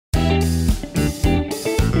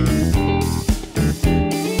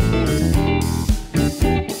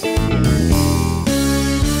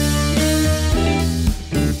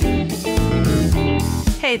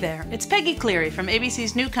Hey there, it's Peggy Cleary from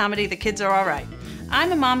ABC's new comedy, The Kids Are Alright.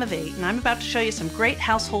 I'm a mom of 8, and I'm about to show you some great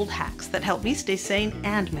household hacks that help me stay sane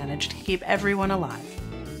and manage to keep everyone alive.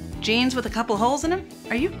 Jeans with a couple holes in them?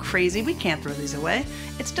 Are you crazy? We can't throw these away.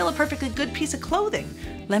 It's still a perfectly good piece of clothing.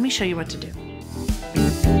 Let me show you what to do.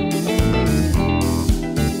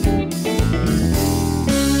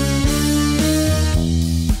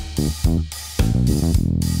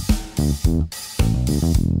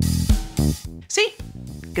 See?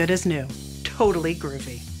 Good as new. Totally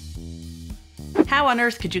groovy. How on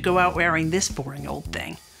earth could you go out wearing this boring old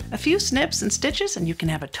thing? A few snips and stitches and you can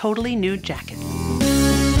have a totally new jacket.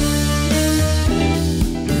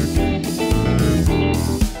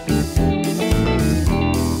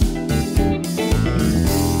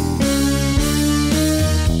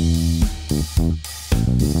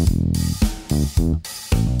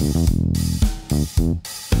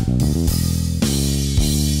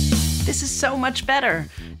 This is so much better.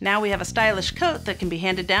 Now we have a stylish coat that can be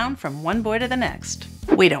handed down from one boy to the next.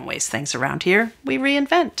 We don't waste things around here, we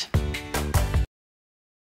reinvent.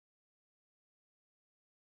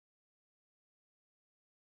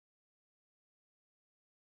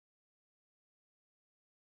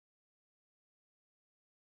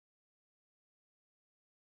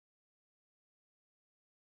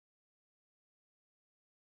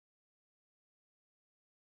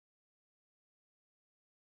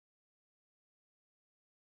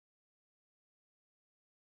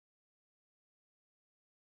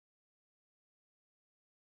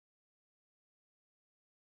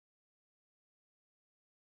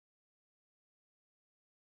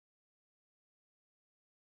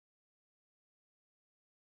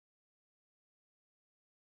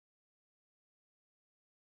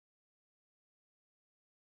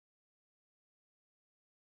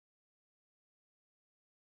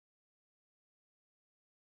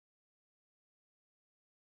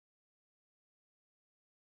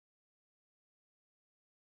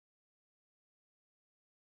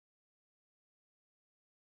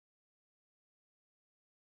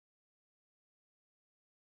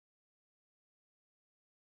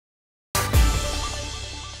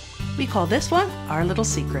 We call this one our little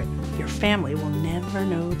secret. Your family will never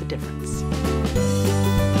know the difference.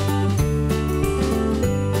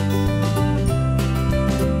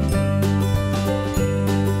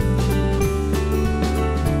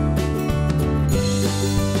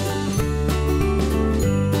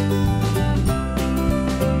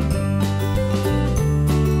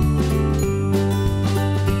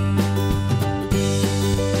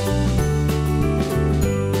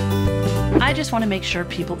 I just want to make sure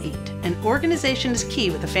people eat, and organization is key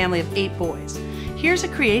with a family of 8 boys. Here's a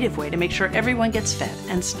creative way to make sure everyone gets fed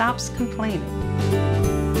and stops complaining.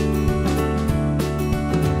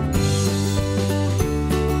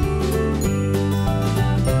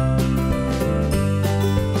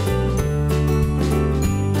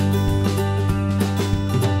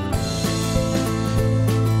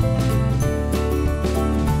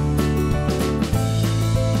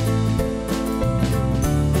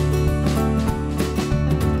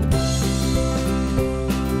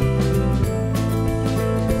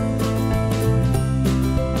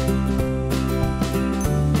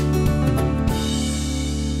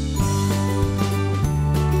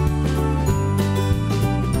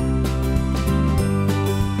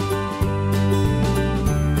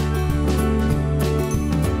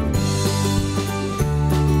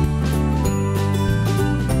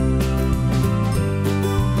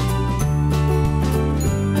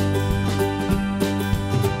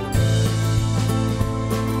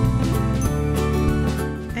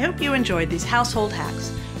 You enjoyed these household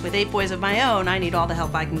hacks. With 8 boys of my own, I need all the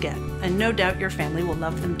help I can get, and no doubt your family will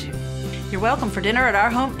love them too. You're welcome for dinner at our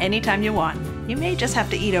home anytime you want. You may just have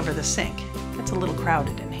to eat over the sink. It's a little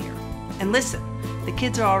crowded in here. And listen, The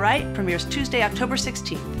Kids Are Alright premieres Tuesday, October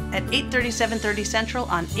 16th at 8:30, 7:30 Central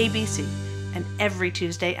on ABC, and every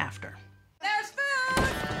Tuesday after.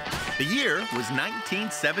 The year was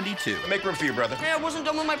 1972. Make room for you, brother. Hey, I wasn't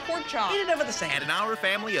done with my pork chop. Eat it over the sink. And in our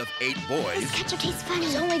family of 8 boys... This ketchup tastes funny.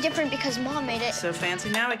 It's only different because Mom made it. So fancy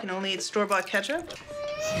now I can only eat store-bought ketchup?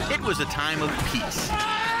 It was a time of peace.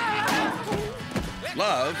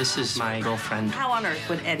 Love. This is my girlfriend. How on earth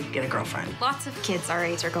would Eddie get a girlfriend? Lots of kids our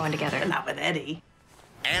age are going together. But not with Eddie.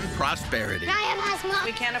 And prosperity. I have asthma.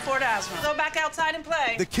 We can't afford asthma. Go back outside and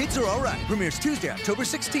play. The Kids Are Alright premieres Tuesday, October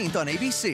 16th on ABC.